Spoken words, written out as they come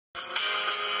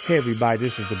Hey everybody,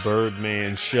 this is the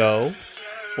Birdman Show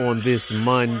on this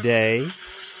Monday.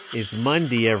 It's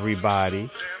Monday,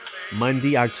 everybody.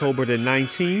 Monday, October the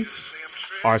 19th.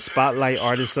 Our spotlight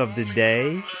artist of the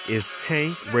day is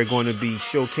Tank. We're going to be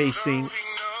showcasing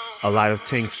a lot of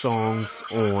Tank songs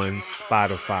on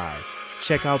Spotify.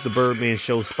 Check out the Birdman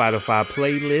Show Spotify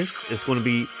playlist. It's going to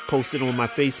be posted on my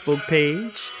Facebook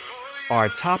page. Our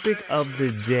topic of the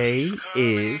day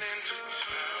is,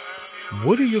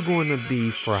 what are you going to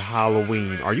be for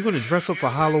Halloween? Are you going to dress up for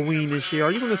Halloween this year?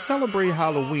 Are you going to celebrate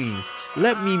Halloween?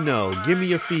 Let me know. Give me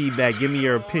your feedback. Give me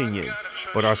your opinion.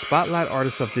 But our spotlight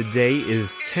artist of the day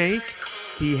is Tank.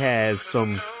 He has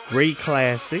some great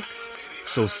classics.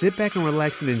 So sit back and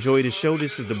relax and enjoy the show.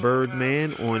 This is the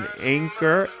Birdman on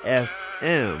Anchor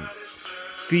FM,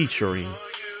 featuring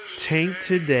Tank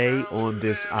today on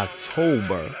this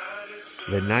October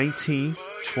the 19th,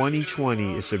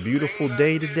 2020. It's a beautiful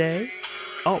day today.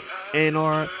 Oh, and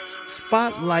our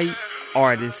spotlight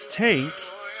artist, Tank,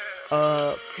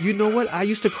 you know what? I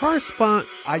used to correspond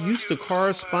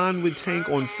with Tank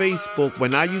on Facebook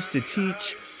when I used to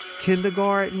teach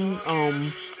kindergarten.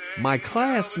 My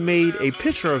class made a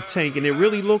picture of Tank, and it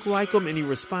really looked like him, and he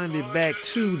responded back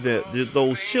to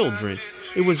those children.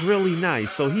 It was really nice.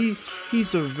 So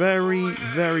he's a very,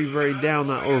 very, very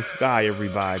down-to-earth guy,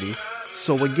 everybody.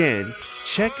 So again,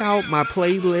 check out my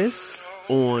playlist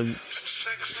on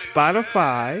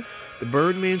Spotify, The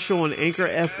Birdman Show on Anchor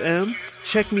FM.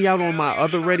 Check me out on my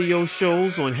other radio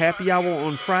shows on Happy Hour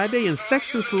on Friday and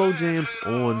Sex and Slow Jams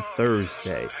on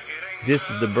Thursday. This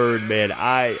is the Birdman.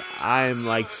 I am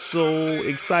like so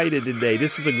excited today.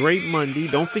 This is a great Monday.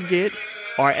 Don't forget,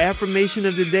 our affirmation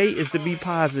of the day is to be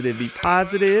positive. Be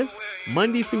positive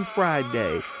Monday through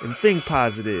Friday and think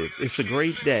positive. It's a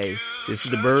great day. This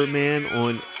is the Birdman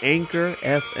on Anchor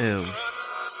FM.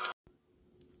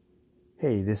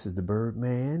 Hey, this is the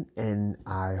Birdman, and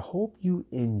I hope you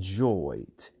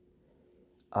enjoyed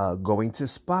going to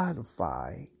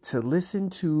Spotify to listen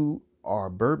to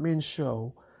our Birdman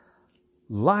Show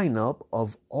lineup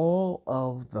of all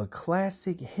of the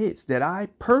classic hits that I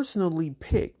personally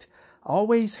picked. I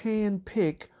always hand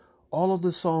pick all of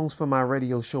the songs for my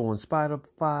radio show on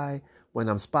Spotify when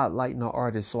I'm spotlighting an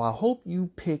artist. So I hope you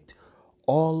picked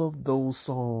all of those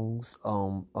songs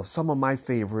of some of my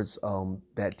favorites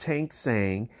that Tank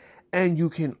sang, and you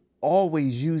can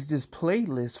always use this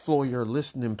playlist for your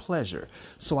listening pleasure.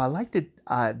 So I like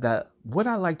what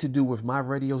I like to do with my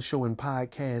radio show and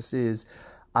podcast is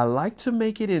I like to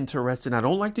make it interesting. I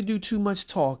don't like to do too much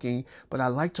talking, but I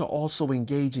like to also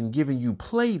engage in giving you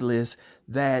playlists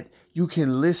that you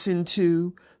can listen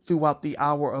to throughout the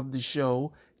hour of the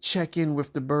show. Check in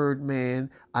with the Birdman.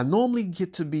 I normally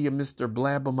get to be a Mr.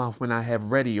 Blabbermouth when I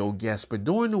have radio guests, but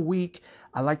during the week,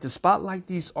 I like to spotlight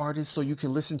these artists so you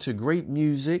can listen to great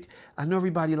music. I know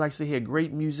everybody likes to hear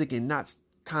great music and not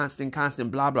constant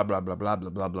blah blah blah blah blah blah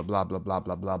blah blah blah blah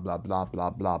blah blah blah blah blah blah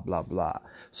blah blah blah.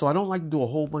 So I don't like to do a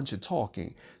whole bunch of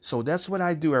talking. So that's what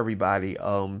I do, everybody.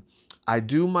 I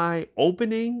do my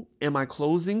opening and my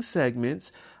closing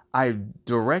segments. I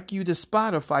direct you to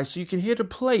Spotify so you can hear the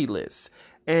playlist.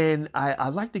 And I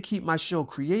like to keep my show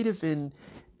creative and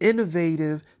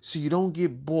innovative so you don't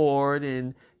get bored.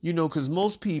 And, you know, because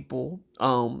most people,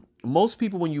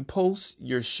 when you post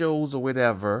your shows or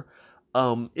whatever,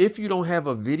 if you don't have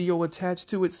a video attached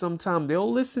to it, sometime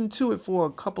they'll listen to it for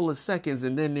a couple of seconds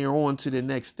and then they're on to the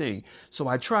next thing. So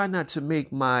I try not to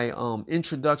make my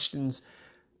introductions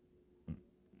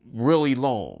really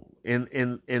long.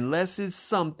 And unless it's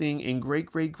something in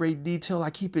great detail,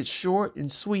 I keep it short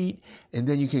and sweet, and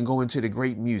then you can go into the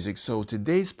great music. So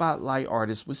today's spotlight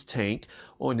artist was Tank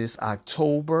on this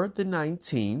October the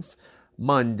 19th,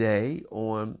 Monday,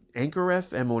 on Anchor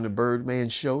FM on the Birdman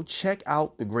Show. Check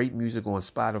out the great music on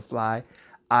Spotify.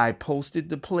 I posted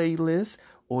the playlist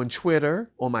on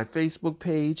Twitter, on my Facebook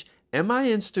page, and my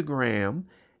Instagram,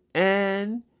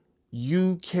 and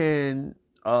you can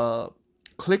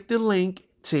click the link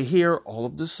to hear all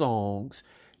of the songs.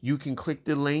 You can click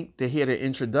the link to hear the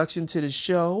introduction to the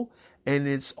show, and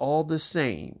it's all the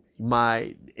same.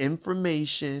 My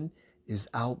information is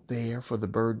out there for the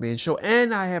Birdman Show,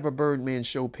 and I have a Birdman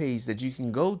Show page that you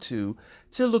can go to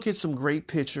look at some great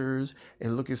pictures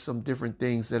and look at some different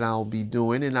things that I'll be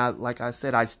doing. And like I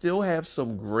said, I still have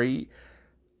some great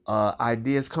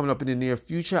ideas coming up in the near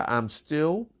future. I'm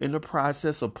still in the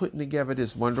process of putting together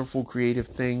this wonderful creative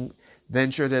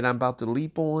venture that I'm about to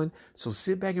leap on. So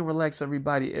sit back and relax,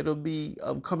 everybody. It'll be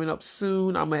coming up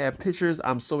soon. I'm going to have pictures.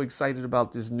 I'm so excited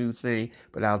about this new thing,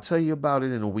 but I'll tell you about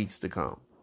it in the weeks to come.